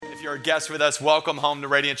If you're a guest with us, welcome home to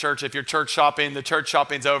Radiant Church. If you're church shopping, the church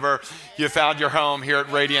shopping's over. You found your home here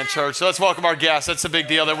at Radiant Church. So let's welcome our guests. That's a big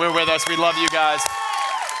deal that we're with us. We love you guys.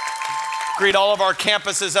 Greet all of our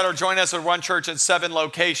campuses that are joining us at One Church in 7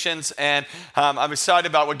 locations. And I'm excited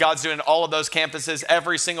about what God's doing in all of those campuses.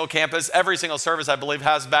 Every single campus, every single service, I believe,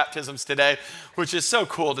 has baptisms today, which is so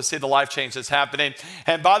cool to see the life change that's happening.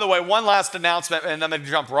 And by the way, one last announcement, and I'm going to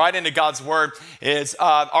jump right into God's Word, is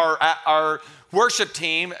our worship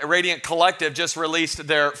team, Radiant Collective, just released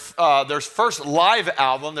their first live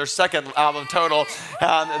album, their second album total, the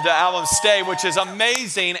album Stay, which is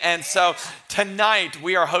amazing. And so tonight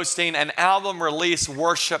we are hosting an album release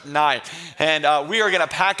worship night. And we are going to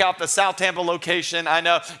pack out the South Tampa location. I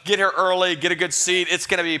know, get here early, get a good seat. It's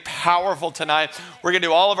going to be powerful tonight. We're going to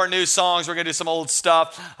do all of our new songs. We're going to do some old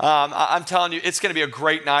stuff. I'm telling you, it's going to be a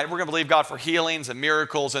great night. We're going to believe God for healings and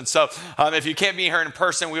miracles. And so if you can't be here in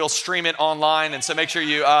person, we'll stream it online. And so make sure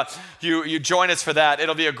you join us for that.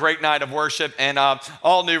 It'll be a great night of worship and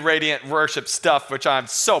all new Radiant worship stuff, which I'm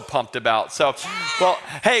so pumped about. So, well,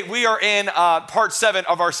 hey, we are in part 7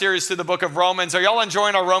 of our series through the book of Romans. Are y'all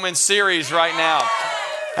enjoying our Romans series right now?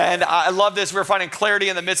 And I love this. We're finding clarity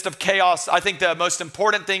in the midst of chaos. I think the most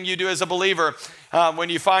important thing you do as a believer when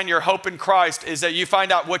you find your hope in Christ is that you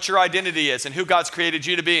find out what your identity is and who God's created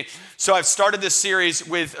you to be. So I've started this series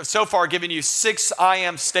with, so far, giving you 6 I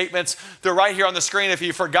am statements. They're right here on the screen. If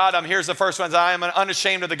you forgot them, here's the first one. I am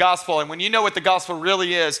unashamed of the gospel. And when you know what the gospel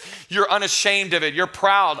really is, you're unashamed of it. You're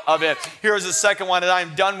proud of it. Here's the second one, that I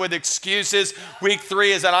am done with excuses. Week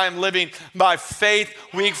 3 is that I am living by faith.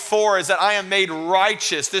 Week 4 is that I am made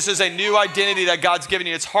righteous. This is a new identity that God's given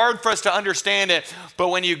you. It's hard for us to understand it, but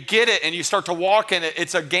when you get it and you start to walk in it,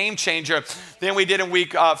 it's a game changer. Then we did in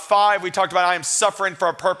week 5, we talked about I am suffering for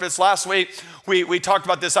a purpose. Last week, we talked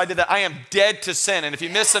about this idea that I am dead to sin. And if you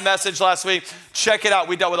missed the message last week, check it out.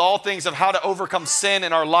 We dealt with all things of how to overcome sin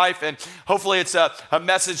in our life. And hopefully it's a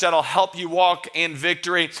message that'll help you walk in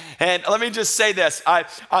victory. And let me just say this.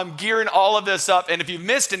 I'm gearing all of this up. And if you've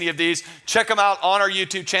missed any of these, check them out on our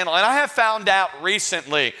YouTube channel. And I have found out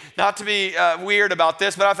recently, not to be weird about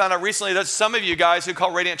this, but I found out recently that some of you guys who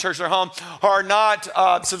call Radiant Church their home are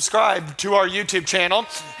not subscribed to our YouTube channel.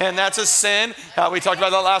 And that's a sin. We talked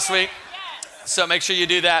about that last week. So make sure you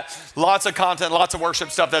do that. Lots of content, lots of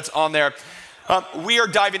worship stuff that's on there. We are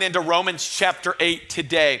diving into Romans chapter 8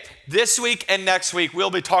 today. This week and next week,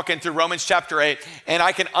 we'll be talking through Romans chapter 8. And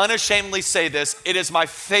I can unashamedly say this, it is my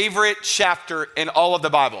favorite chapter in all of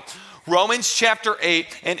the Bible. Romans chapter 8,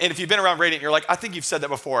 and if you've been around Radiant, you're like, I think you've said that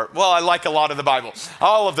before. Well, I like a lot of the Bible,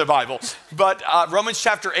 all of the Bible. But Romans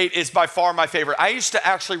chapter 8 is by far my favorite. I used to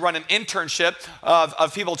actually run an internship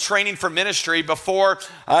of people training for ministry before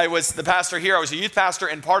I was the pastor here. I was a youth pastor,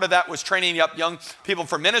 and part of that was training up young people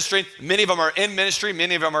for ministry. Many of them are in ministry.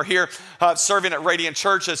 Many of them are here serving at Radiant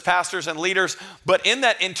Church as pastors and leaders. But in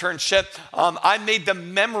that internship, I made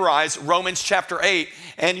them memorize Romans chapter 8.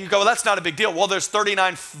 And you go, well, that's not a big deal. Well, there's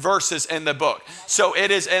 39 verses in the book. So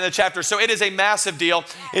it is in the chapter. So it is a massive deal.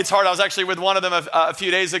 It's hard. I was actually with one of them a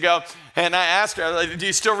few days ago, and I asked her, do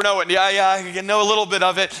you still know it? Yeah, I know a little bit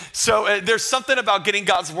of it. So there's something about getting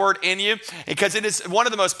God's word in you, because it is one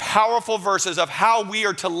of the most powerful verses of how we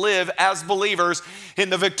are to live as believers in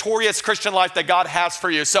the victorious Christian life that God has for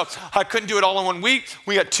you. So I couldn't do it all in 1 week.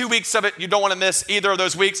 We got 2 weeks of it. You don't want to miss either of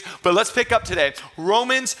those weeks. But let's pick up today.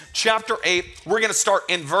 Romans chapter 8. We're going to start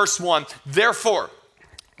in verse 1. Therefore,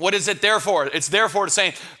 what is it therefore? It's therefore to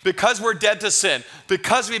saying, because we're dead to sin,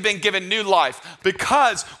 because we've been given new life,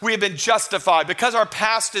 because we have been justified, because our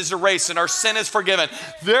past is erased and our sin is forgiven.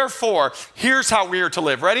 Therefore, here's how we are to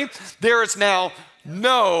live. Ready? There is now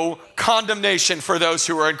no condemnation for those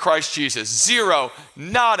who are in Christ Jesus. Zero,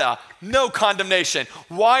 nada, no condemnation.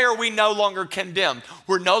 Why are we no longer condemned?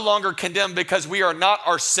 We're no longer condemned because we are not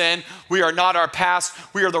our sin. We are not our past.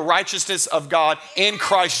 We are the righteousness of God in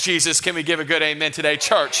Christ Jesus. Can we give a good amen today,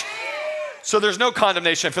 church? So there's no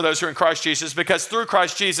condemnation for those who are in Christ Jesus, because through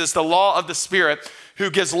Christ Jesus, the law of the Spirit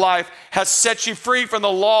who gives life has set you free from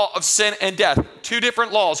the law of sin and death. 2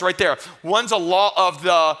 different laws right there. One's a law of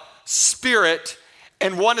the Spirit,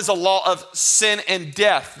 and one is a law of sin and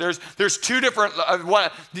death. There's 2 different,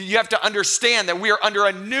 you have to understand that we are under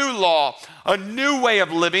a new law, a new way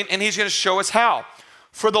of living, and he's going to show us how.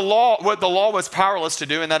 For the law, what the law was powerless to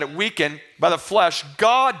do, and that it weakened by the flesh,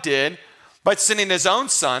 God did by sending his own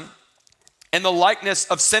son in the likeness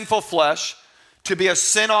of sinful flesh to be a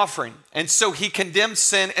sin offering. And so he condemned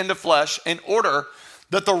sin in the flesh in order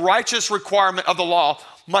that the righteous requirement of the law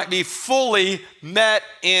might be fully met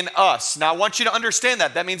in us. Now, I want you to understand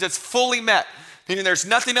that. That means it's fully met. meaning there's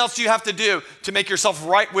nothing else you have to do to make yourself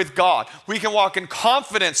right with God. We can walk in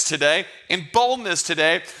confidence today, in boldness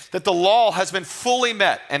today, that the law has been fully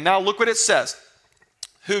met. And now look what it says.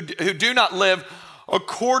 Who do not live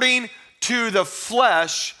according to the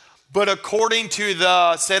flesh, but according to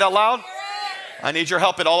the, say it out loud. Spirit. I need your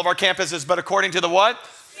help at all of our campuses, but according to the what?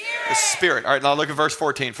 Spirit. The Spirit. All right, now look at verse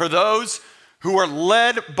 14. For those who are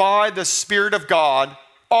led by the Spirit of God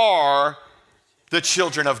are the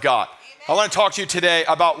children of God. I want to talk to you today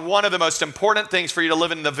about one of the most important things for you to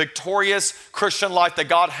live in the victorious Christian life that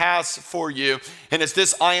God has for you. And it's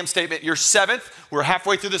this I am statement. You're seventh. We're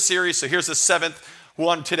halfway through the series, so here's the seventh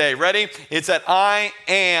one today. Ready? It's that I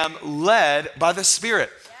am led by the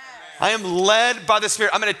Spirit. I am led by the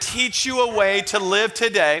Spirit. I'm going to teach you a way to live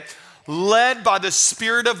today led by the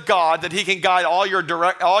Spirit of God, that He can guide all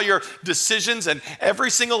your decisions in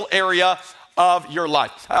every single area of your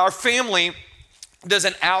life. Our family does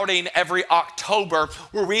an outing every October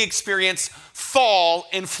where we experience fall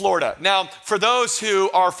in Florida. Now, for those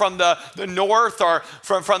who are from the north or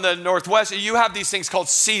from the northwest, you have these things called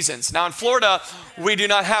seasons. Now, in Florida, we do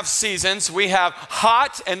not have seasons. We have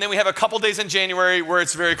hot, and then we have a couple days in January where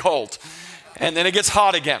it's very cold, and then it gets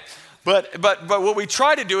hot again. But what we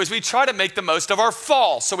try to do is we try to make the most of our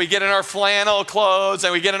fall. So we get in our flannel clothes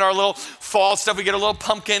and we get in our little fall stuff. We get a little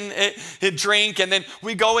pumpkin drink, and then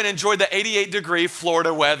we go and enjoy the 88-degree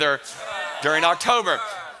Florida weather during October.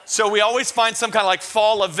 So we always find some kind of like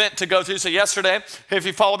fall event to go to. So yesterday, if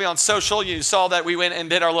you follow me on social, you saw that we went and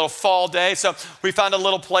did our little fall day. So we found a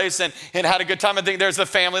little place and had a good time. I think there's the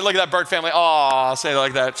family. Look at that Bird family. Oh, I'll say it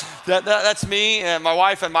like that. That's me and my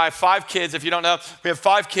wife and my 5 kids. If you don't know, we have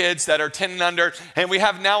 5 kids that are 10 and under. And we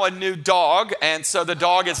have now a new dog. And so the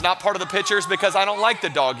dog is not part of the pictures because I don't like the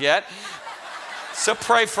dog yet. So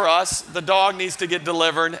pray for us. The dog needs to get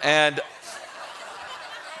delivered, and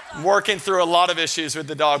working through a lot of issues with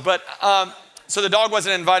the dog. But so the dog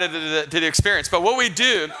wasn't invited to the experience. But what we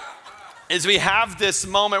do is we have this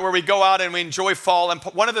moment where we go out and we enjoy fall. And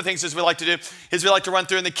one of the things is we like to do is we like to run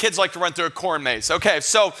through, and the kids like to run through a corn maze. Okay,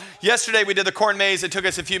 so yesterday we did the corn maze. It took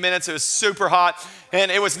us a few minutes. It was super hot,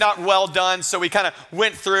 and it was not well done. So we kind of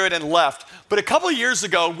went through it and left. But a couple of years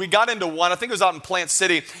ago, we got into one. I think it was out in Plant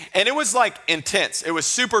City, and it was like intense. It was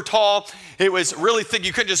super tall. It was really thick.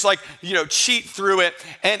 You couldn't just cheat through it.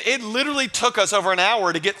 And it literally took us over an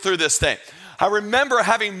hour to get through this thing. I remember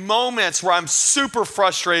having moments where I'm super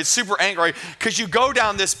frustrated, super angry, because you go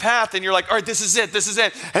down this path and you're like, all right, this is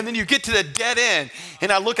it. And then you get to the dead end,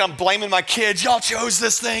 and I'm blaming my kids. Y'all chose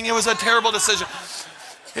this thing. It was a terrible decision.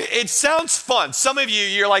 It sounds fun. Some of you,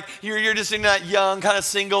 you're just in that young kind of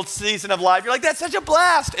single season of life. You're like, that's such a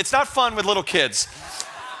blast. It's not fun with little kids.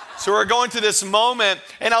 So we're going through this moment,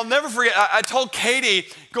 and I'll never forget, I told Katie,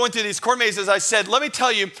 going through these corn mazes, I said, let me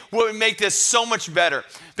tell you what would make this so much better.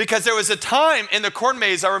 Because there was a time in the corn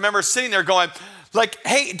maze, I remember sitting there going,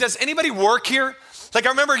 hey, does anybody work here? I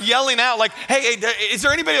remember yelling out, hey, is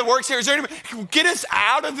there anybody that works here? Is there anybody? Get us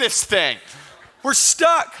out of this thing. We're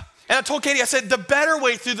stuck. And I told Katie, I said, the better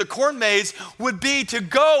way through the corn maze would be to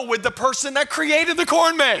go with the person that created the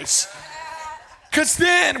corn maze. Because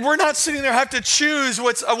then we're not sitting there have to choose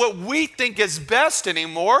what we think is best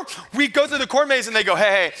anymore. We go through the corn maze and they go,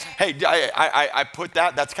 hey, I put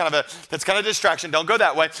that. That's kind of a distraction. Don't go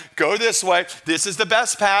that way. Go this way. This is the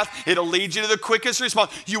best path. It'll lead you to the quickest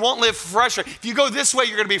response. You won't live frustrated. If you go this way,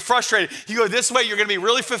 you're going to be frustrated. You go this way, you're going to be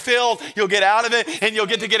really fulfilled. You'll get out of it, and you'll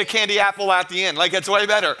get to get a candy apple at the end. It's way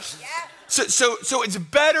better. Yeah. So it's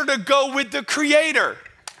better to go with the Creator.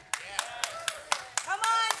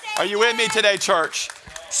 Are you with me today, church?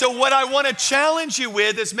 So what I want to challenge you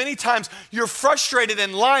with is many times you're frustrated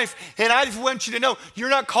in life, and I just want you to know you're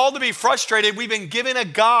not called to be frustrated. We've been given a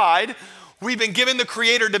guide. We've been given the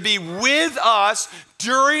Creator to be with us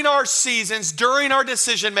during our seasons, during our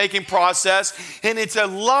decision-making process, and it's a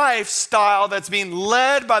lifestyle that's being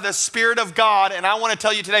led by the Spirit of God, and I want to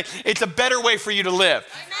tell you today, it's a better way for you to live.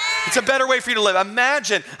 It's a better way for you to live.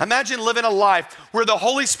 Imagine living a life where the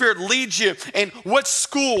Holy Spirit leads you in what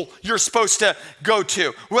school you're supposed to go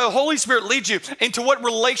to, where the Holy Spirit leads you into what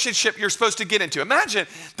relationship you're supposed to get into. Imagine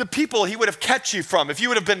the people He would have kept you from if you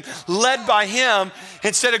would have been led by Him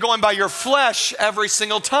instead of going by your flesh every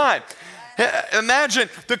single time. Imagine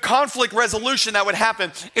the conflict resolution that would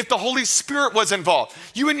happen if the Holy Spirit was involved.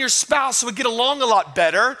 You and your spouse would get along a lot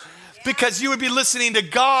better because you would be listening to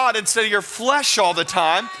God instead of your flesh all the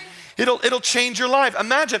time. It'll change your life.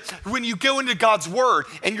 Imagine when you go into God's Word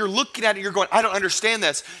and you're looking at it, you're going, I don't understand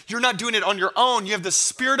this. You're not doing it on your own. You have the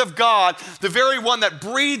Spirit of God, the very one that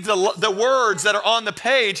breathed the words that are on the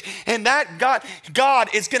page, and that God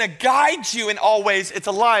is going to guide you in all ways. It's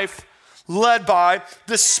a life led by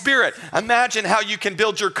the Spirit. Imagine how you can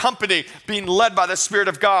build your company being led by the Spirit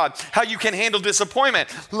of God, how you can handle disappointment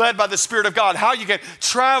led by the Spirit of God, how you can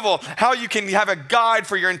travel, how you can have a guide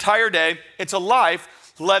for your entire day. It's a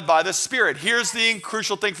life led by the Spirit. Here's the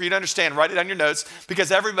crucial thing for you to understand. Write it on your notes,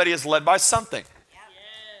 because everybody is led by something.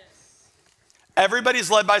 Everybody's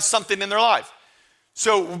led by something in their life.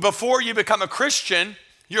 So before you become a Christian,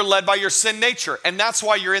 you're led by your sin nature. And that's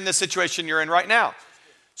why you're in the situation you're in right now.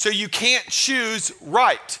 So you can't choose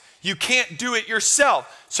right. You can't do it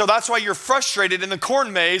yourself. So that's why you're frustrated in the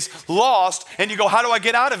corn maze, lost, and you go, how do I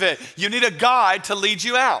get out of it? You need a guide to lead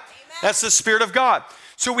you out. Amen. That's the Spirit of God.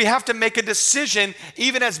 So we have to make a decision,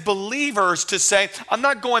 even as believers, to say, I'm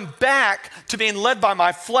not going back to being led by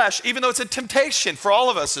my flesh, even though it's a temptation for all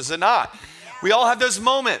of us, is it not? Yeah. We all have those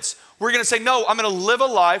moments. We're going to say, no, I'm going to live a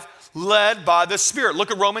life led by the Spirit.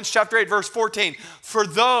 Look at Romans chapter 8, verse 14. For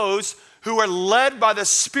those who are led by the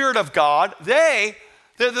Spirit of God, they're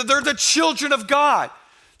the children of God.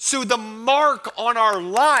 So the mark on our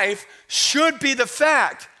life should be the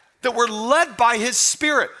fact that we're led by His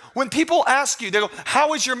Spirit. When people ask you, they go,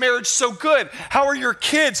 how is your marriage so good? How are your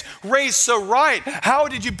kids raised so right? How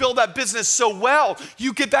did you build that business so well?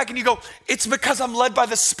 You get back and you go, it's because I'm led by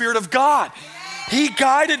the Spirit of God. He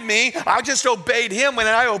guided me. I just obeyed Him. When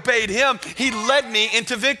I obeyed Him, He led me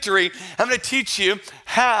into victory. I'm going to teach you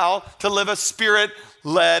how to live a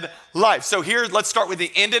Spirit-led life. So here, let's start with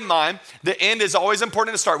the end in mind. The end is always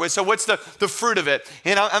important to start with. So what's the fruit of it?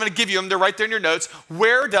 And I'm going to give you them. They're right there in your notes.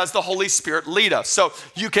 Where does the Holy Spirit lead us? So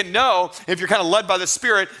you can know if you're kind of led by the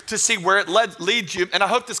Spirit to see where it leads you. And I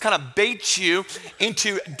hope this kind of baits you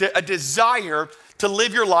into a desire to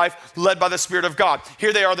live your life led by the Spirit of God.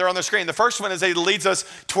 Here they are, they're on the screen. The first one is it leads us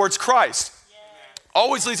towards Christ.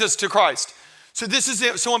 Always leads us to Christ. So this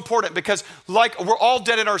is so important because like we're all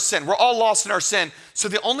dead in our sin. We're all lost in our sin. So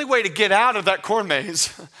the only way to get out of that corn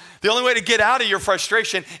maze, the only way to get out of your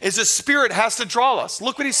frustration is the Spirit has to draw us.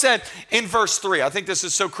 Look what He said in verse 3. I think this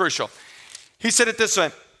is so crucial. He said it this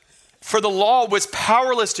way, for the law was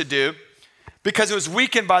powerless to do because it was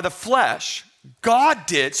weakened by the flesh. God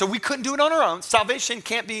did, so we couldn't do it on our own. Salvation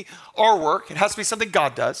can't be our work. It has to be something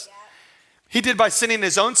God does. He did by sending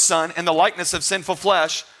His own Son in the likeness of sinful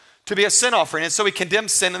flesh to be a sin offering. And so He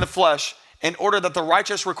condemned sin in the flesh in order that the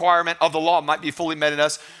righteous requirement of the law might be fully met in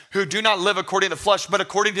us who do not live according to the flesh, but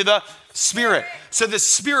according to the Spirit. So the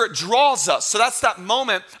Spirit draws us. So that's that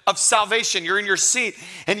moment of salvation. You're in your seat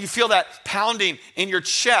and you feel that pounding in your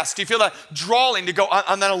chest. You feel that drawing to go,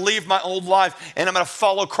 I'm going to leave my old life and I'm going to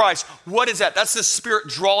follow Christ. What is that? That's the Spirit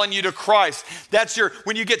drawing you to Christ. That's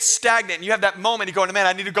when you get stagnant and you have that moment, you go, man,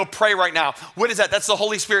 I need to go pray right now. What is that? That's the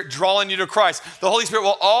Holy Spirit drawing you to Christ. The Holy Spirit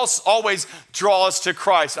will always draw us to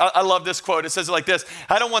Christ. I love this quote. It says it like this,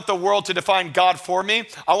 I don't want the world to define God for me.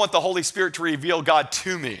 I want the Holy Spirit to reveal God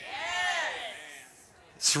to me.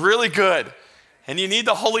 It's really good. And you need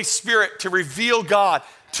the Holy Spirit to reveal God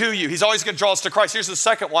to you. He's always going to draw us to Christ. Here's the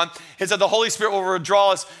second one, is that the Holy Spirit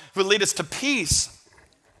will lead us to peace.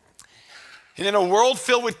 And in a world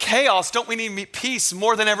filled with chaos, don't we need peace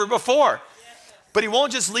more than ever before? But He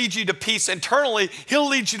won't just lead you to peace internally, He'll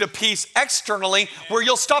lead you to peace externally where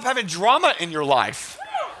you'll stop having drama in your life.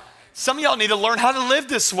 Some of y'all need to learn how to live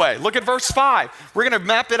this way. Look at verse 5. We're going to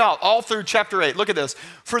map it out all through chapter 8. Look at this.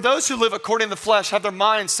 For those who live according to the flesh have their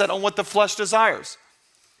minds set on what the flesh desires.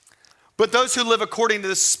 But those who live according to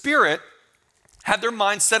the Spirit have their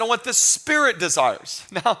minds set on what the Spirit desires.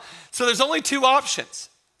 Now, so there's only two options.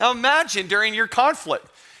 Now imagine during your conflict,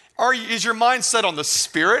 is your mind set on the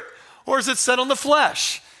Spirit or is it set on the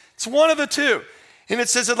flesh? It's one of the two. And it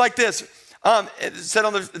says it like this. It said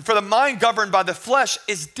for the mind governed by the flesh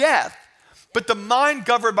is death, but the mind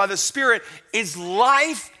governed by the Spirit is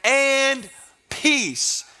life and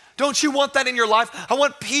peace. Don't you want that in your life? I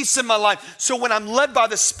want peace in my life. So when I'm led by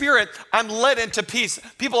the Spirit, I'm led into peace.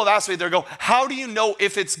 People have asked me, they go, how do you know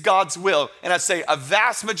if it's God's will? And I say a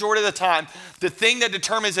vast majority of the time, the thing that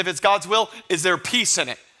determines if it's God's will is there peace in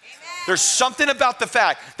it. There's something about the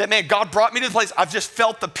fact that, man, God brought me to the place. I've just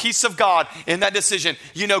felt the peace of God in that decision.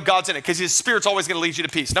 You know God's in it because His Spirit's always going to lead you to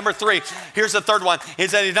peace. Number 3, here's the third one, is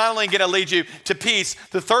that He's not only going to lead you to peace,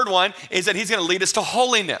 the third one is that He's going to lead us to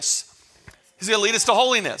holiness. He's going to lead us to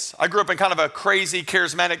holiness. I grew up in kind of a crazy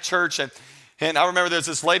charismatic church, and I remember there's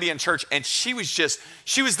this lady in church, and she was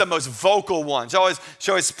the most vocal one. She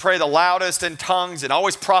always prayed the loudest in tongues and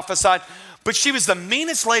always prophesied, but she was the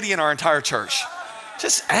meanest lady in our entire church.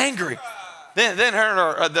 Just angry. Then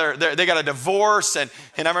they got a divorce, and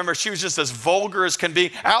I remember she was just as vulgar as can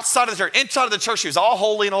be. Outside of the church, inside of the church, she was all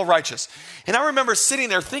holy and all righteous. And I remember sitting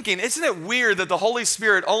there thinking, isn't it weird that the Holy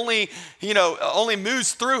Spirit only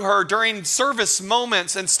moves through her during service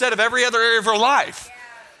moments instead of every other area of her life?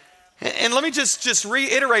 And let me just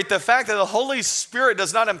reiterate the fact that the Holy Spirit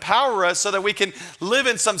does not empower us so that we can live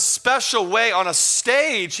in some special way on a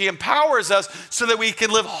stage. He empowers us so that we can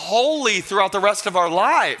live holy throughout the rest of our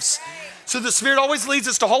lives. So the Spirit always leads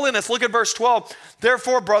us to holiness. Look at verse 12.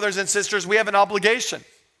 Therefore, brothers and sisters, we have an obligation,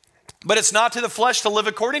 but it's not to the flesh to live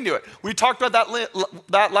according to it. We talked about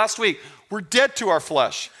that last week. We're dead to our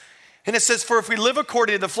flesh. And it says, for if we live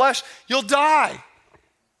according to the flesh, you'll die.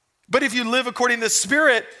 But if you live according to the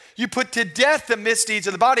Spirit, you put to death the misdeeds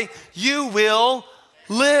of the body, you will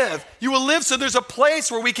live. You will live. So there's a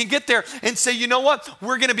place where we can get there and say, you know what?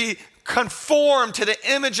 We're going to be conformed to the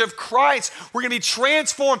image of Christ. We're going to be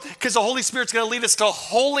transformed because the Holy Spirit's going to lead us to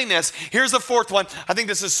holiness. Here's the fourth one. I think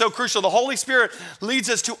this is so crucial. The Holy Spirit leads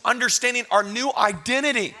us to understanding our new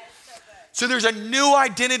identity. So there's a new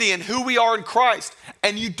identity in who we are in Christ,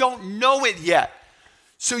 and you don't know it yet.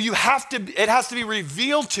 So it has to be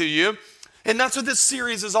revealed to you. And that's what this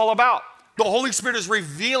series is all about. The Holy Spirit is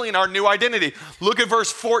revealing our new identity. Look at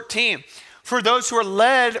verse 14. For those who are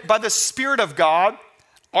led by the Spirit of God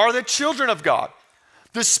are the children of God.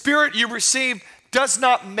 The Spirit you receive does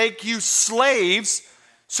not make you slaves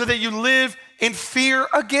so that you live in fear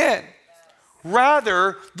again.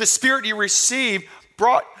 Rather, the Spirit you receive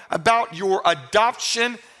brought about your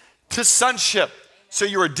adoption to sonship. So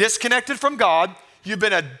you are disconnected from God. You've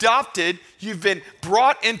been adopted. You've been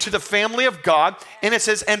brought into the family of God. And it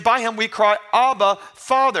says, and by him we cry, Abba,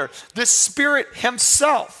 Father. The Spirit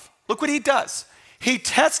himself, look what he does. He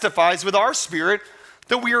testifies with our spirit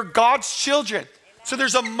that we are God's children. So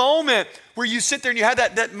there's a moment where you sit there and you have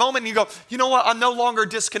that moment and you go, you know what? I'm no longer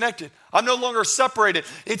disconnected. I'm no longer separated.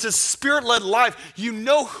 It's a Spirit-led life. You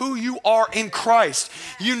know who you are in Christ.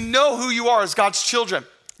 You know who you are as God's children.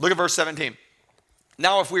 Look at verse 17.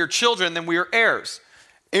 Now, if we are children, then we are heirs,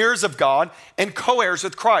 heirs of God and co-heirs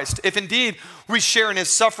with Christ. If indeed we share in his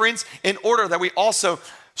sufferings, in order that we also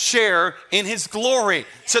share in his glory.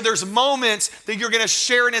 So there's moments that you're going to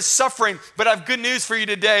share in his suffering, but I have good news for you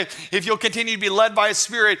today. If you'll continue to be led by his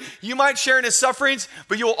Spirit, you might share in his sufferings,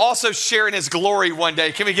 but you will also share in his glory one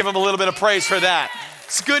day. Can we give him a little bit of praise for that?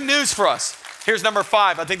 It's good news for us. Here's number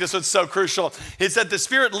 5. I think this one's so crucial. It's that the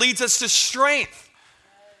Spirit leads us to strength.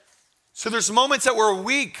 So there's moments that we're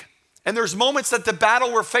weak, and there's moments that the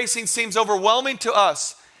battle we're facing seems overwhelming to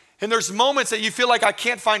us. And there's moments that you feel like I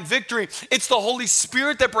can't find victory. It's the Holy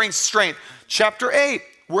Spirit that brings strength. Chapter 8,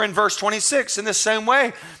 we're in verse 26. In the same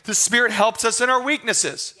way, the Spirit helps us in our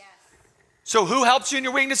weaknesses. Yes. So who helps you in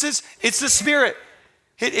your weaknesses? It's the Spirit.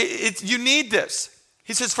 You need this.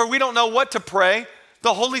 He says, for we don't know what to pray.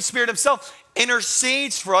 The Holy Spirit himself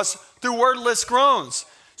intercedes for us through wordless groans.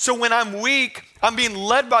 So when I'm weak, I'm being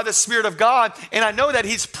led by the Spirit of God, and I know that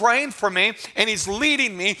he's praying for me, and he's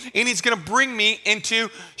leading me, and he's going to bring me into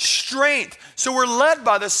strength. So we're led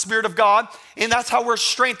by the Spirit of God, and that's how we're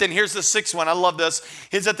strengthened. Here's the 6th one. I love this,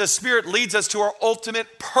 is that the Spirit leads us to our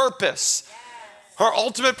ultimate purpose. Yes. Our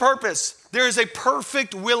ultimate purpose. There is a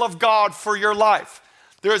perfect will of God for your life.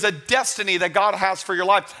 There is a destiny that God has for your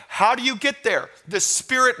life. How do you get there? The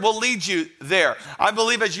Spirit will lead you there. I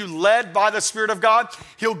believe as you led by the Spirit of God,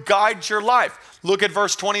 he'll guide your life. Look at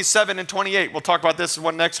verse 27 and 28. We'll talk about this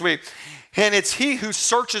one next week. And it's he who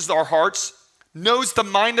searches our hearts, knows the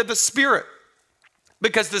mind of the Spirit,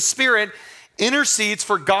 because the Spirit intercedes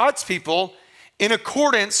for God's people in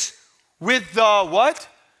accordance with the what?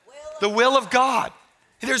 The will of God.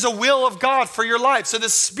 There's a will of God for your life. So the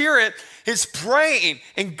Spirit is praying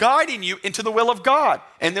and guiding you into the will of God.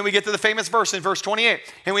 And then we get to the famous verse in verse 28.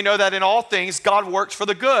 And we know that in all things, God works for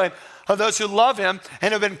the good of those who love him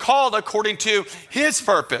and have been called according to his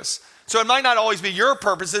purpose. So it might not always be your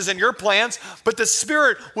purposes and your plans, but the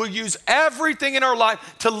Spirit will use everything in our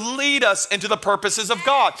life to lead us into the purposes of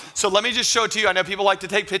God. So let me just show it to you. I know people like to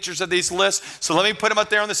take pictures of these lists, so let me put them up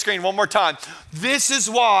there on the screen one more time. This is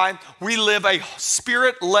why we live a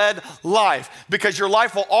Spirit-led life, because your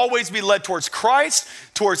life will always be led towards Christ,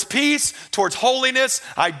 towards peace, towards holiness,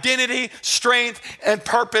 identity, strength, and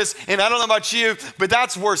purpose. And I don't know about you, but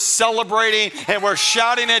that's worth celebrating and we're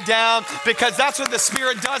shouting it down, because that's what the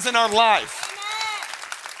Spirit does in our life.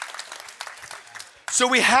 So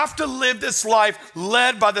we have to live this life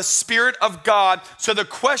led by the Spirit of God. So the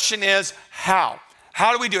question is, how?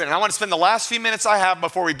 How do we do it? And I want to spend the last few minutes I have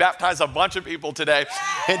before we baptize a bunch of people today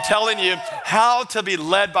in telling you how to be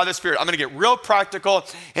led by the Spirit. I'm going to get real practical,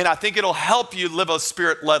 and I think it'll help you live a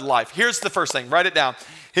Spirit-led life. Here's the first thing. Write it down.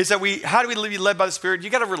 Is that how do we be led by the Spirit? You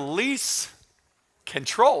got to release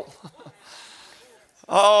control.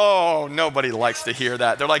 Oh, nobody likes to hear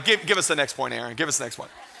that. They're like, give us the next point, Aaron. Give us the next one.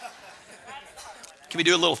 Can we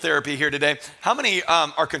do a little therapy here today? How many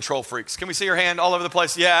are control freaks? Can we see your hand all over the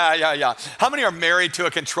place? Yeah. How many are married to a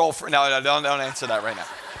control freak? No, don't answer that right now.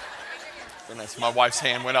 Goodness, my wife's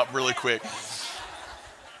hand went up really quick.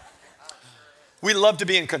 We love to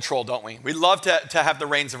be in control, don't we? We love to have the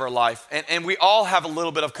reins of our life. And we all have a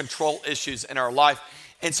little bit of control issues in our life.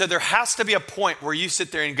 And so there has to be a point where you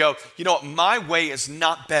sit there and go, you know what, my way is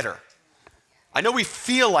not better. I know we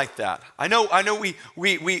feel like that. I know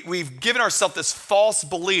we've given ourselves this false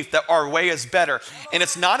belief that our way is better. And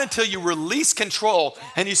it's not until you release control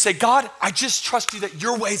and you say, God, I just trust you that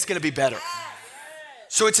your way is going to be better.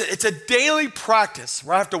 So it's a daily practice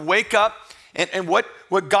where I have to wake up and what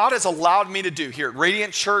God has allowed me to do here at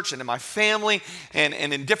Radiant Church and in my family and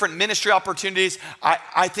in different ministry opportunities,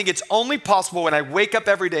 I think it's only possible when I wake up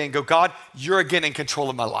every day and go, God, you're again in control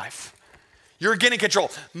of my life. You're again in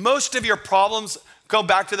control. Most of your problems go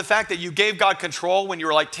back to the fact that you gave God control when you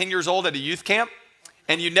were like 10 years old at a youth camp,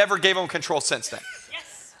 and you never gave him control since then.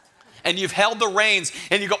 Yes. And you've held the reins,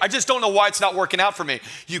 and you go, I just don't know why it's not working out for me.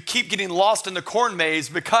 You keep getting lost in the corn maze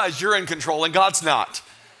because you're in control and God's not.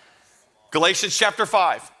 Galatians chapter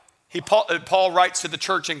 5. Paul writes to the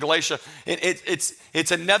church in Galatia.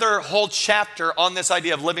 It's another whole chapter on this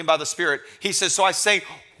idea of living by the Spirit. He says, so I say,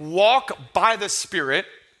 walk by the Spirit,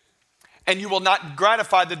 and you will not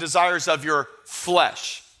gratify the desires of your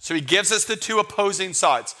flesh. So he gives us the two opposing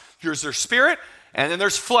sides. There's spirit, and then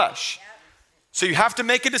there's flesh. So you have to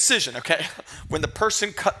make a decision, okay? When the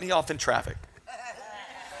person cut me off in traffic,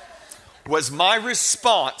 was my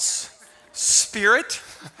response spirit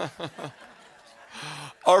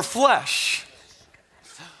or flesh?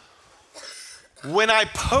 When I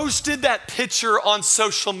posted that picture on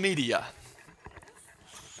social media,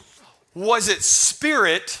 was it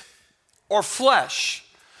spirit or flesh?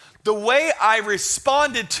 The way I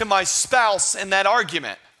responded to my spouse in that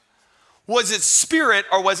argument, was it spirit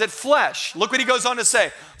or was it flesh? Look what he goes on to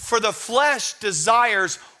say. For the flesh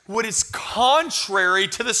desires what is contrary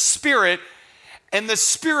to the spirit, and the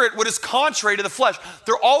spirit what is contrary to the flesh.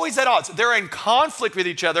 They're always at odds. They're in conflict with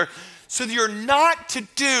each other. So you're not to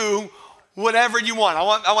do whatever you want.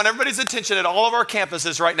 I want everybody's attention at all of our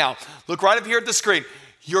campuses right now. Look right up here at the screen.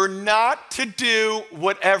 You're not to do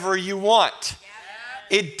whatever you want.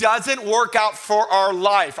 It doesn't work out for our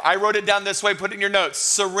life. I wrote it down this way, put it in your notes.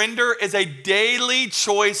 Surrender is a daily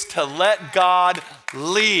choice to let God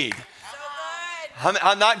lead.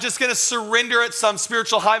 I'm not just going to surrender at some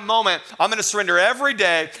spiritual high moment. I'm going to surrender every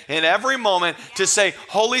day and every moment to say,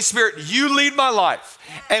 Holy Spirit, you lead my life.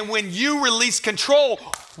 And when you release control,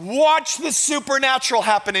 watch the supernatural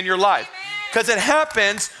happen in your life. Because it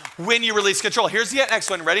happens when you release control. Here's the next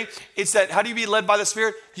one. Ready? It's that how do you be led by the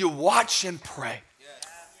Spirit? You watch and pray.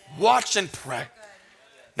 Watch and pray.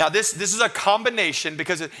 Now this is a combination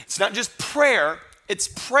because it's not just prayer. It's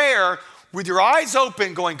prayer with your eyes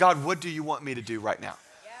open going, God, what do you want me to do right now?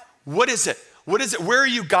 What is it? What is it? Where are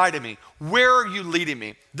you guiding me? Where are you leading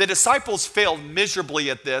me? The disciples failed miserably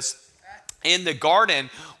at this in the garden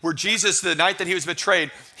where Jesus, the night that he was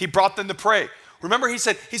betrayed, he brought them to pray. Remember, he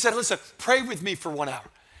said, listen, pray with me for 1 hour.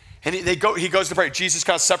 And he goes to pray. Jesus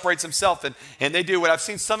kind of separates himself, and they do what I've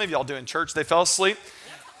seen some of y'all do in church. They fell asleep.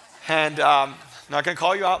 And I'm not going to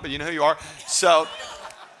call you out, but you know who you are. So,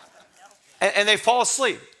 and they fall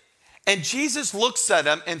asleep. And Jesus looks at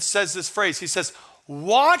them and says this phrase. He says,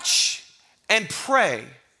 watch and pray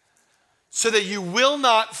so that you will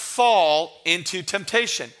not fall into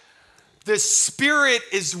temptation. The spirit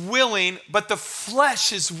is willing, but the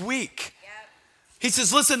flesh is weak. He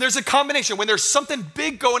says, listen, there's a combination. When there's something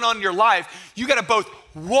big going on in your life, you got to both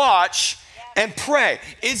watch and pray.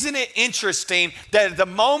 Isn't it interesting that at the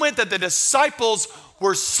moment that the disciples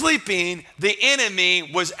were sleeping, the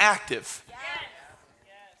enemy was active?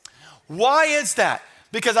 Why is that?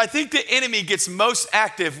 Because I think the enemy gets most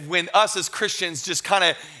active when us as Christians just kind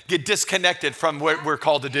of get disconnected from what we're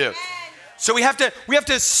called to do. So we have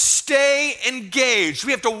to stay engaged.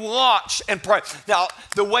 We have to watch and pray. Now,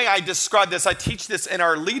 the way I describe this, I teach this in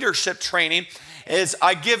our leadership training, is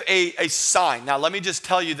I give a sign. Now, let me just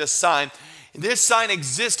tell you this sign. This sign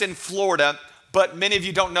exists in Florida, but many of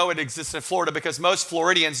you don't know it exists in Florida because most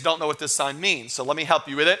Floridians don't know what this sign means. So let me help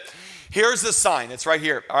you with it. Here's the sign. It's right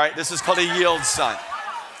here. All right, this is called a yield sign.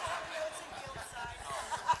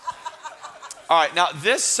 All right, now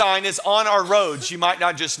this sign is on our roads. You might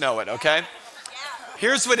not just know it, okay?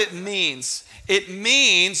 Here's what it means. It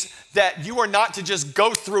means that you are not to just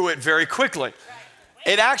go through it very quickly.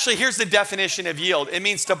 It actually, here's the definition of yield. It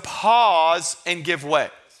means to pause and give way.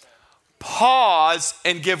 Pause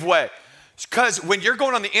and give way. Because when you're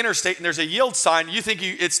going on the interstate and there's a yield sign, you think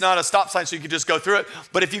it's not a stop sign, so you can just go through it.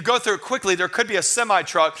 But if you go through it quickly, there could be a semi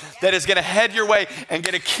truck that is going to head your way and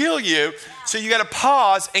going to kill you. So you got to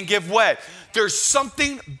pause and give way. There's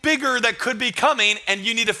something bigger that could be coming, and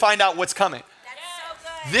you need to find out what's coming. That's so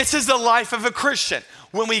good. This is the life of a Christian.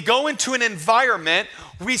 When we go into an environment,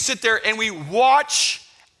 we sit there and we watch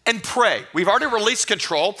and pray. We've already released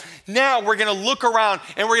control. Now we're going to look around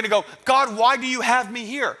and we're going to go, God, why do you have me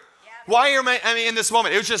here? Why am I in this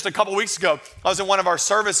moment? It was just a couple weeks ago. I was in one of our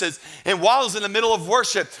services, and while I was in the middle of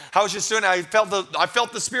worship, I was just doing it. I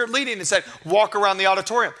felt the Spirit leading and said, walk around the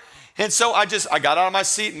auditorium. And so I got out of my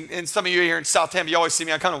seat, and some of you here in South Tampa, you always see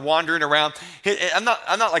me, I'm kind of wandering around. I'm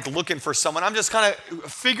not like looking for someone. I'm just kind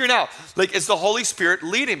of figuring out, like, is the Holy Spirit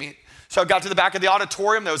leading me? So I got to the back of the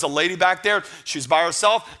auditorium. There was a lady back there. She was by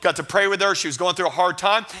herself. Got to pray with her. She was going through a hard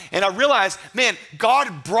time. And I realized, man,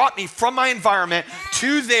 God brought me from my environment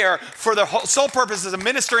to there for the sole purpose of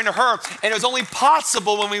ministering to her. And it was only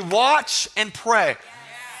possible when we watch and pray.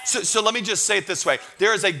 So let me just say it this way.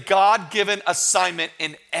 There is a God-given assignment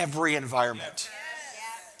in every environment.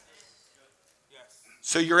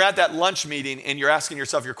 So you're at that lunch meeting and you're asking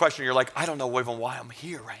yourself your question. You're like, I don't know even why I'm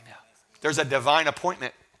here right now. There's a divine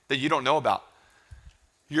appointment that you don't know about.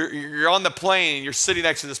 You're on the plane and you're sitting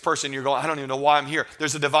next to this person. You're going, I don't even know why I'm here.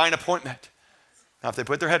 There's a divine appointment. Now, if they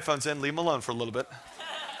put their headphones in, leave them alone for a little bit.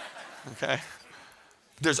 Okay?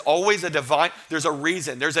 There's always there's a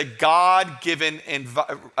reason. There's a God-given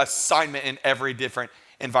assignment in every different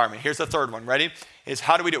environment. Here's the third one. Ready? Is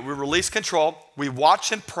how do we do it? We release control, we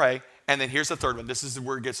watch and pray, and then here's the third one. This is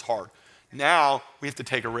where it gets hard. Now, we have to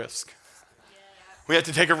take a risk. We have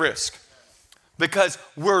to take a risk. Because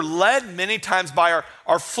we're led many times by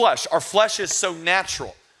our flesh. Our flesh is so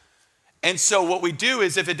natural. And so what we do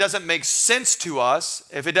is if it doesn't make sense to us,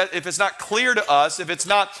 if it's not clear to us, if it's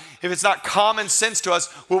not common sense to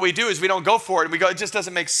us, what we do is we don't go for it and we go, it just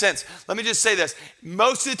doesn't make sense. Let me just say this.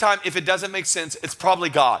 Most of the time, if it doesn't make sense, it's probably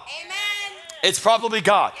God. Amen. It's probably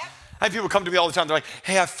God. Yep. I have people come to me all the time. They're like,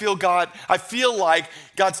 hey, I feel like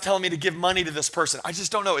God's telling me to give money to this person. I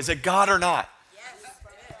just don't know. Is it God or not?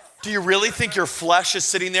 Do you really think your flesh is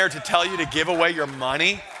sitting there to tell you to give away your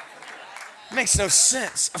money? It makes no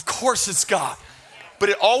sense. Of course it's God. But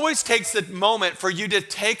it always takes the moment for you to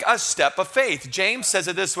take a step of faith. James says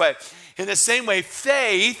it this way. In the same way,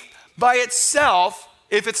 faith by itself,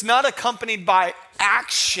 if it's not accompanied by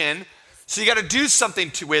action, so you got to do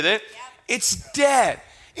something with it, it's dead.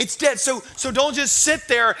 It's dead. So don't just sit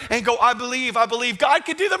there and go, I believe God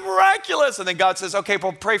can do the miraculous. And then God says, okay,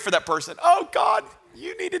 well, pray for that person. Oh, God,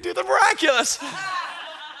 you need to do the miraculous.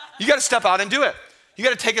 You got to step out and do it. You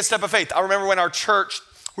got to take a step of faith. I remember when our church,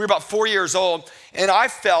 we were about 4 years old, and I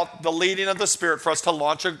felt the leading of the Spirit for us to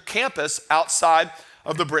launch a campus outside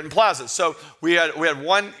of the Britton Plaza. So we had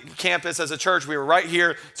one campus as a church. We were right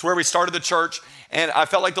here. It's where we started the church, and I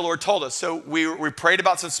felt like the Lord told us. So we prayed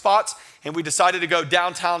about some spots, and we decided to go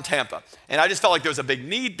downtown Tampa. And I just felt like there was a big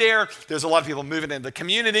need there. There's a lot of people moving into the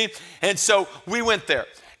community, and so we went there.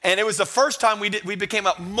 And it was the first time we became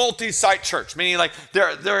a multi-site church, meaning like we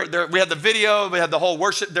had the video, we had the whole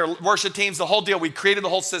worship teams, the whole deal. We created the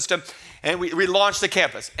whole system, and we launched the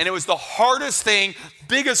campus. And it was the hardest thing,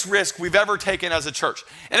 biggest risk we've ever taken as a church.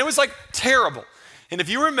 And it was like terrible. And if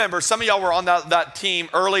you remember, some of y'all were on that team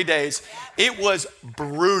early days. It was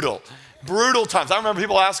brutal. Brutal times. I remember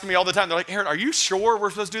people asking me all the time, they're like, Aaron, are you sure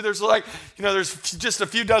we're supposed to do this? There's there's just a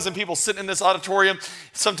few dozen people sitting in this auditorium.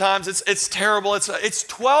 Sometimes it's terrible. It's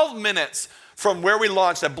 12 minutes from where we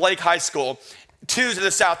launched at Blake High School to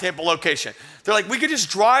the South Tampa location. They're like, we could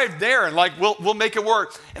just drive there and like, we'll make it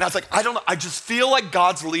work. And I was like, I don't know. I just feel like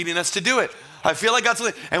God's leading us to do it. I feel like God's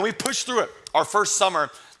leading. And we pushed through it. Our first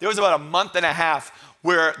summer, there was about a month and a half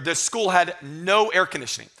where the school had no air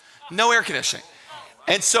conditioning. No air conditioning.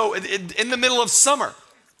 And so in the middle of summer,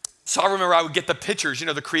 so I remember I would get the pictures,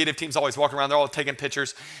 the creative teams always walking around, they're all taking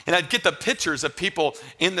pictures. And I'd get the pictures of people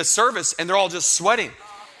in the service and they're all just sweating.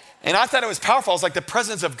 And I thought it was powerful. I was like, the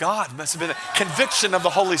presence of God must have been the conviction of the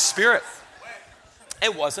Holy Spirit.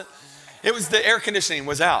 It wasn't. It was the air conditioning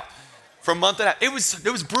was out for a month and a half. It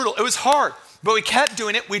was brutal. It was hard, but we kept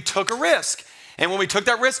doing it. We took a risk. And when we took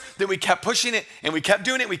that risk, then we kept pushing it and we kept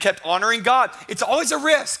doing it. We kept honoring God. It's always a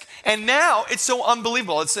risk. And now it's so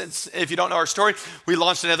unbelievable. It's if you don't know our story, we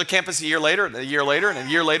launched another campus a year later, and a year later, and a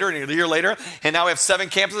year later, and a year later. And now we have 7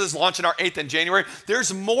 campuses, launching our 8th in January.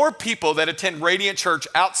 There's more people that attend Radiant Church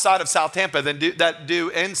outside of South Tampa than do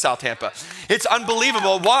in South Tampa. It's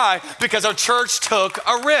unbelievable. Why? Because our church took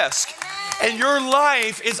a risk. And your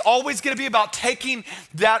life is always going to be about taking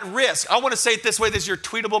that risk. I want to say it this way. This is your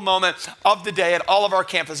tweetable moment of the day at all of our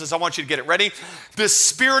campuses. I want you to get it ready. The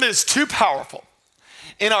Spirit is too powerful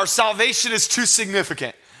and our salvation is too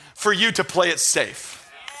significant for you to play it safe.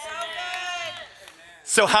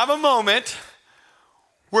 So have a moment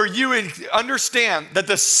where you understand that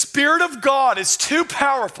the Spirit of God is too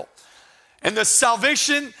powerful and the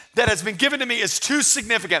salvation that has been given to me is too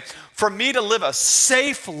significant for me to live a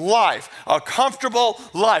safe life, a comfortable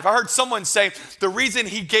life. I heard someone say the reason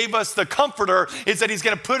he gave us the comforter is that he's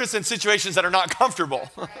going to put us in situations that are not comfortable.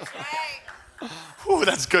 Ooh,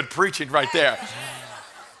 that's good preaching right there.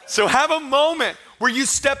 So have a moment where you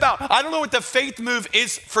step out. I don't know what the faith move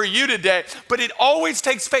is for you today, but it always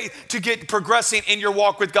takes faith to get progressing in your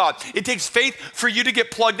walk with God. It takes faith for you to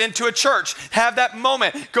get plugged into a church. Have that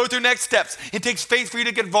moment. Go through next steps. It takes faith for you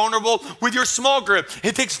to get vulnerable with your small group.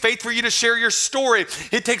 It takes faith for you to share your story.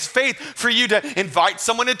 It takes faith for you to invite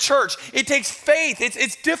someone to church. It takes faith.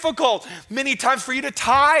 It's difficult many times for you to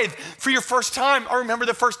tithe for your first time. I remember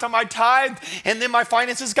the first time I tithed, and then my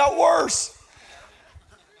finances got worse.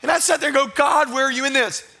 And I sat there and go, God, where are you in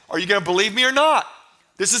this? Are you going to believe me or not?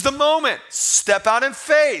 This is the moment. Step out in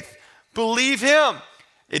faith. Believe him.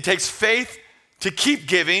 It takes faith to keep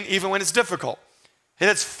giving even when it's difficult. It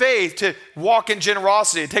has faith to walk in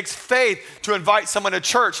generosity. It takes faith to invite someone to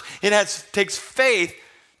church. It takes faith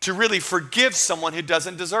to really forgive someone who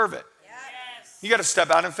doesn't deserve it. Yes. You got to step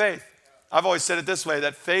out in faith. I've always said it this way,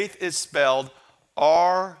 that faith is spelled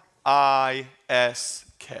R-I-S-K.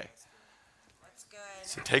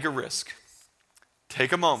 So take a risk,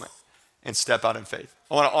 take a moment, and step out in faith.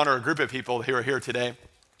 I want to honor a group of people who are here today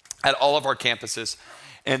at all of our campuses,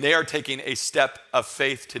 and they are taking a step of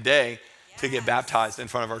faith today to get baptized in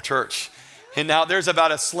front of our church. And now there's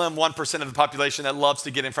about a slim 1% of the population that loves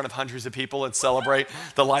to get in front of hundreds of people and celebrate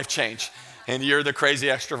the life change. And you're the crazy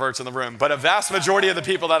extroverts in the room. But a vast majority of the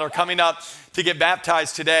people that are coming up to get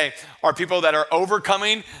baptized today are people that are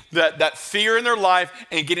overcoming that fear in their life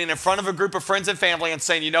and getting in front of a group of friends and family and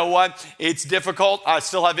saying, you know what, it's difficult, I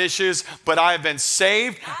still have issues, but I have been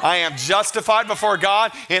saved, I am justified before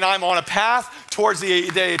God, and I'm on a path towards the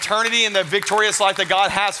eternity and the victorious life that God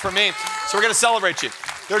has for me. So we're going to celebrate you.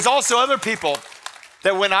 There's also other people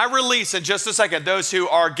that when I release in just a second, those who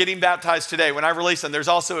are getting baptized today, when I release them, there's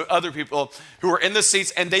also other people who are in the seats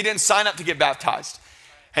and they didn't sign up to get baptized.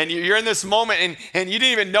 And you're in this moment and you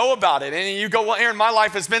didn't even know about it. And you go, well, Aaron, my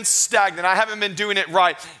life has been stagnant. I haven't been doing it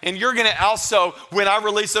right. And you're going to also, when I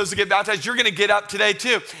release those to get baptized, you're going to get up today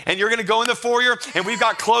too. And you're going to go in the foyer and we've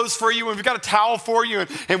got clothes for you and we've got a towel for you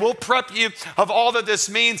and we'll prep you of all that this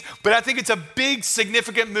means. But I think it's a big,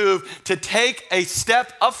 significant move to take a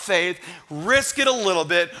step of faith, risk it a little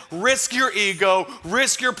bit, risk your ego,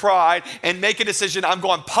 risk your pride, and make a decision. I'm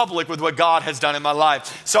going public with what God has done in my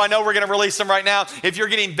life. So I know we're going to release them right now. If you're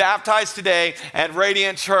getting baptized today at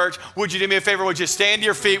Radiant Church, would you do me a favor? Would you stand to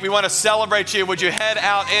your feet? We want to celebrate you. Would you head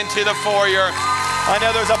out into the foyer? I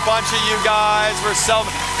know there's a bunch of you guys. We're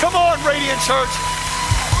celebrating. Come on, Radiant Church.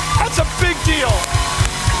 That's a big deal.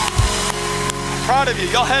 Proud of you.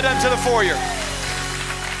 Y'all head into the foyer.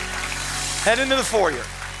 Head into the foyer.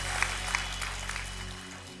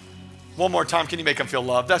 One more time, can you make them feel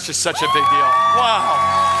loved? That's just such a big deal.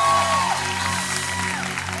 Wow.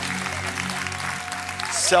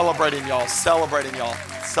 Celebrating y'all, celebrating y'all,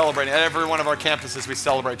 celebrating. At every one of our campuses, we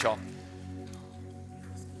celebrate y'all.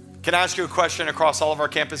 Can I ask you a question across all of our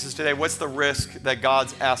campuses today? What's the risk that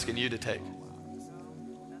God's asking you to take?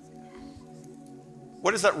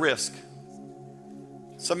 What is that risk?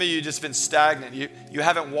 Some of you just been stagnant. You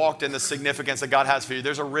haven't walked in the significance that God has for you.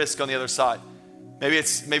 There's a risk on the other side. Maybe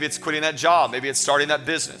it's quitting that job. Maybe it's starting that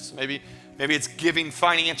business. Maybe it's giving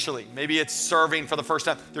financially. Maybe it's serving for the first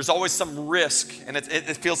time. There's always some risk, and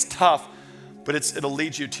it feels tough, but it'll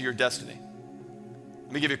lead you to your destiny.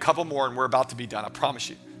 Let me give you a couple more, and we're about to be done, I promise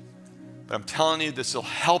you. But I'm telling you, this will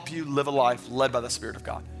help you live a life led by the Spirit of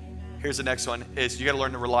God. Here's the next one, is you got to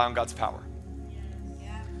learn to rely on God's power.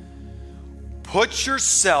 Put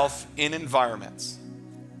yourself in environments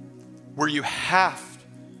where you have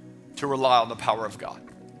to rely on the power of God.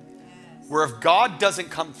 Where if God doesn't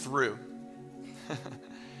come through,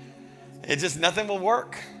 nothing will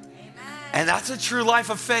work. Amen. And that's a true life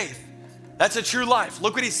of faith. That's a true life.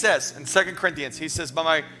 Look what he says in 2 Corinthians. He says,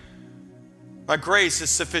 but my grace is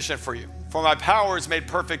sufficient for you. For my power is made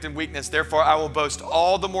perfect in weakness. Therefore, I will boast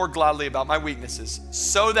all the more gladly about my weaknesses,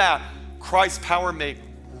 so that Christ's power may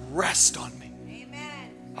rest on me. Amen.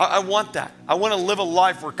 I want that. I want to live a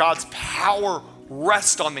life where God's power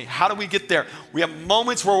rests on me. How do we get there? We have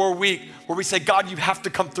moments where we're weak, where we say, God, you have to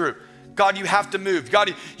come through. God, you have to move.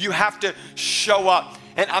 God, you have to show up.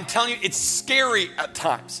 And I'm telling you, it's scary at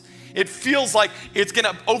times. It feels like it's going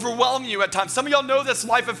to overwhelm you at times. Some of y'all know this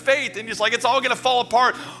life of faith, and it's like it's all going to fall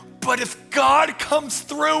apart. But if God comes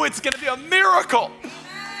through, it's going to be a miracle.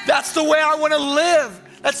 That's the way I want to live.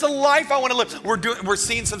 That's the life I want to live. We're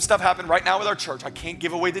seeing some stuff happen right now with our church. I can't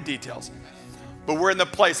give away the details. But we're in the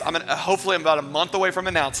place, hopefully I'm about a month away from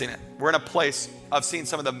announcing it. We're in a place of seeing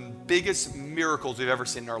some of the biggest miracles we've ever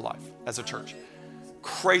seen in our life as a church.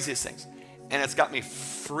 Craziest things. And it's got me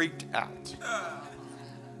freaked out.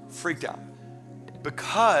 Freaked out.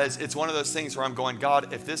 Because it's one of those things where I'm going,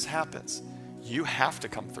 God, if this happens, you have to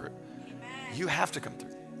come through. You have to come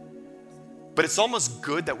through. But it's almost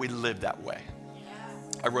good that we live that way.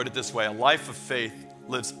 I wrote it this way: a life of faith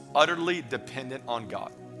lives utterly dependent on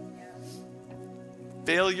God.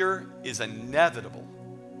 Failure is inevitable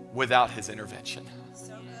without his intervention.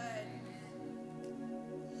 So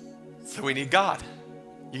good. So we need God.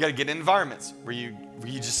 You got to get in environments where you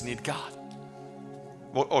just need God.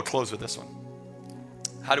 We'll close with this one.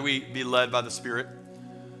 How do we be led by the Spirit?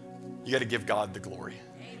 You got to give God the glory.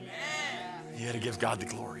 Amen. You got to give God the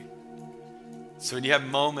glory. So when you have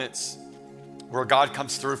moments where God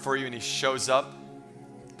comes through for you and he shows up,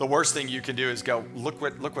 the worst thing you can do is go, look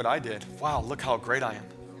what I did. Wow, look how great I am.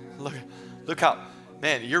 Look how,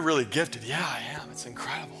 man, you're really gifted. Yeah, I am. It's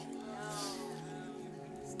incredible.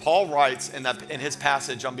 Paul writes in his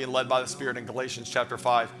passage on being led by the Spirit in Galatians chapter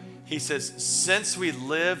 5, he says, since we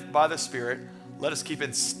live by the Spirit, let us keep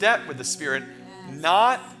in step with the Spirit,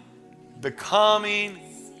 not becoming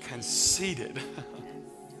conceited.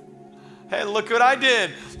 Hey, look what I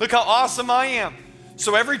did. Look how awesome I am.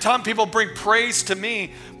 So every time people bring praise to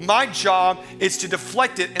me, my job is to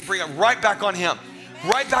deflect it and bring it right back on him.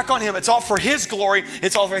 Right back on him. It's all for his glory.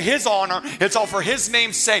 It's all for his honor. It's all for his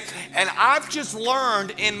name's sake. And I've just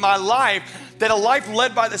learned in my life that a life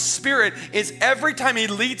led by the Spirit is every time he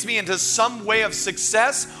leads me into some way of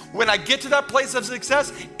success, when I get to that place of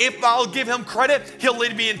success, if I'll give him credit, he'll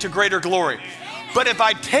lead me into greater glory. But if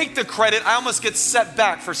I take the credit, I almost get set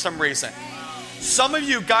back for some reason. Some of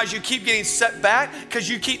you guys, you keep getting set back because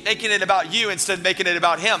you keep making it about you instead of making it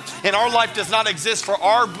about him. And our life does not exist for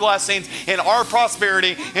our blessings and our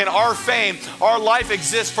prosperity and our fame. Our life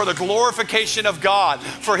exists for the glorification of God,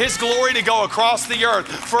 for his glory to go across the earth,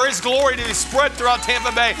 for his glory to be spread throughout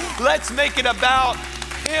Tampa Bay. Let's make it about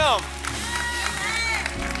him.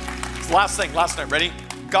 Last thing, ready?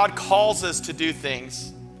 God calls us to do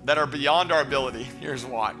things that are beyond our ability. Here's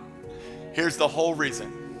why. Here's the whole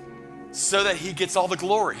reason. So that he gets all the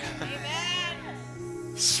glory.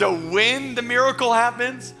 Amen. So when the miracle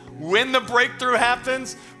happens, when the breakthrough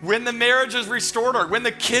happens, when the marriage is restored, or when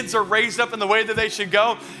the kids are raised up in the way that they should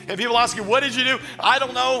go, and people ask you, what did you do? I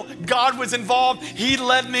don't know. God was involved. He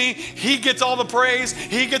led me. He gets all the praise.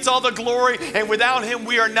 He gets all the glory. And without him,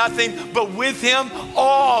 we are nothing. But with him,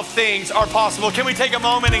 all things are possible. Can we take a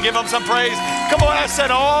moment and give him some praise? Come on, I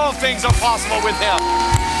said all things are possible with him.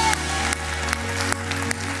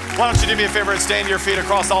 Why don't you do me a favor and stand to your feet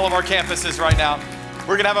across all of our campuses right now.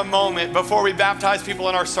 We're going to have a moment before we baptize people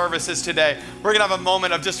in our services today. We're going to have a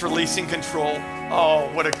moment of just releasing control.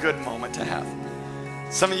 Oh, what a good moment to have.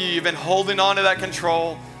 Some of you, you've been holding on to that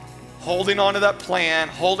control, holding on to that plan,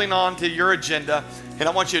 holding on to your agenda. And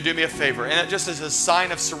I want you to do me a favor. And just as a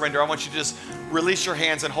sign of surrender, I want you to just release your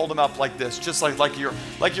hands and hold them up like this, just like you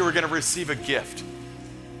were going to receive a gift.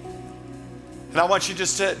 And I want you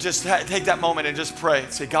just to take that moment and just pray.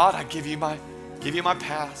 Say, God, I give you my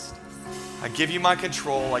past. I give you my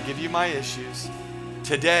control. I give you my issues.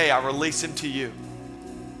 Today, I release them to you.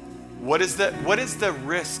 What is the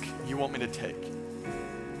risk you want me to take?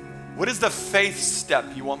 What is the faith step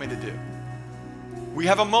you want me to do? We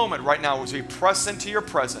have a moment right now as we press into your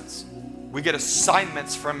presence. We get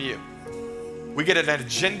assignments from you. We get an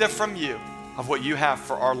agenda from you of what you have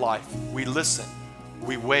for our life. We listen.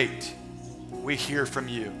 We wait. We hear from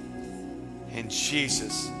you. In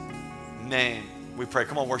Jesus' name, we pray.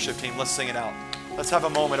 Come on, worship team. Let's sing it out. Let's have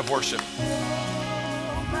a moment of worship.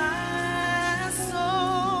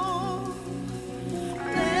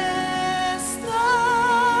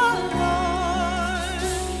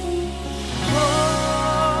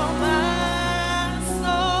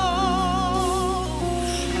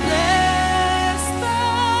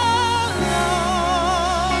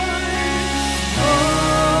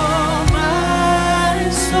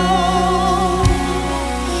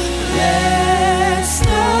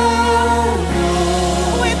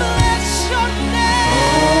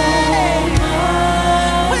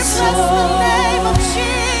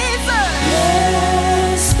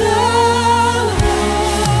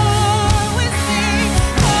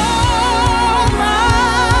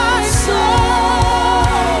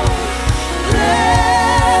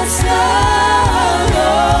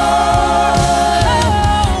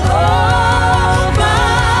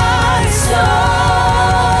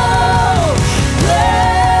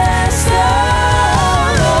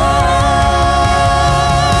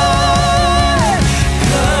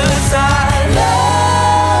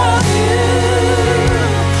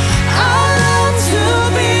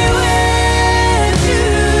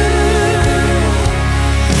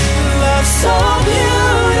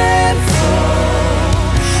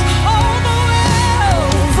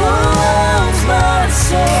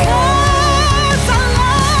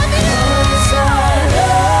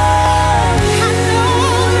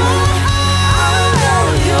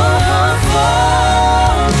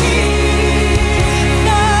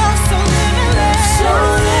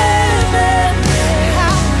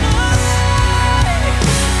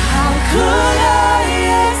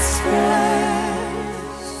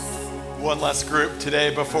 Last group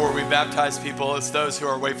today before we baptize people is those who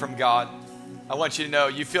are away from God. I want you to know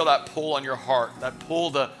you feel that pull on your heart, that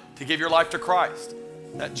pull to give your life to Christ,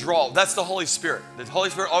 that draw. That's the Holy Spirit. The Holy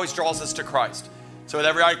Spirit always draws us to Christ. So with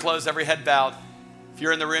every eye closed, every head bowed, if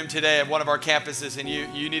you're in the room today at one of our campuses and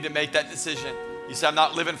you need to make that decision, you say, I'm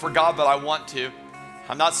not living for God, but I want to.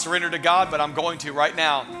 I'm not surrendered to God, but I'm going to right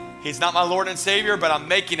now. He's not my Lord and Savior, but I'm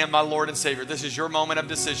making him my Lord and Savior. This is your moment of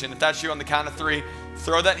decision. If that's you, on the count of 3,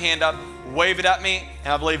 throw that hand up, wave it at me,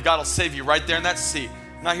 and I believe God will save you right there in that seat.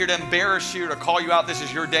 I'm not here to embarrass you or to call you out. This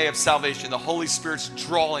is your day of salvation. The Holy Spirit's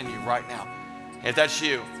drawing you right now. If that's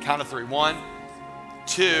you, count of 3. 1,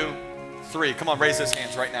 2, 3. Come on, raise those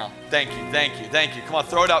hands right now. Thank you, thank you, thank you. Come on,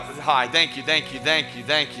 throw it up high. Thank you, thank you, thank you,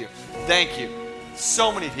 thank you, thank you.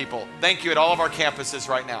 So many people. Thank you at all of our campuses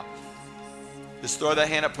right now. Just throw that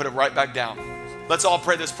hand up, put it right back down. Let's all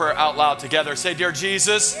pray this prayer out loud together. Say, Dear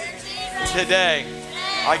Jesus, today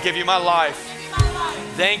I give you my life.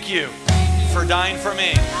 Thank you for dying for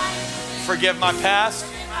me. Forgive my past,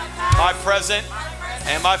 my present,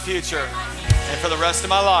 and my future. And for the rest of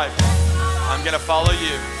my life, I'm going to follow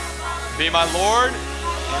you. Be my Lord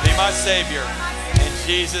and be my Savior. In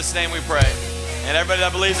Jesus' name we pray. And everybody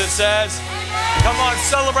that believes it says, come on,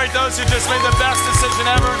 celebrate those who just made the best decision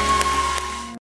ever.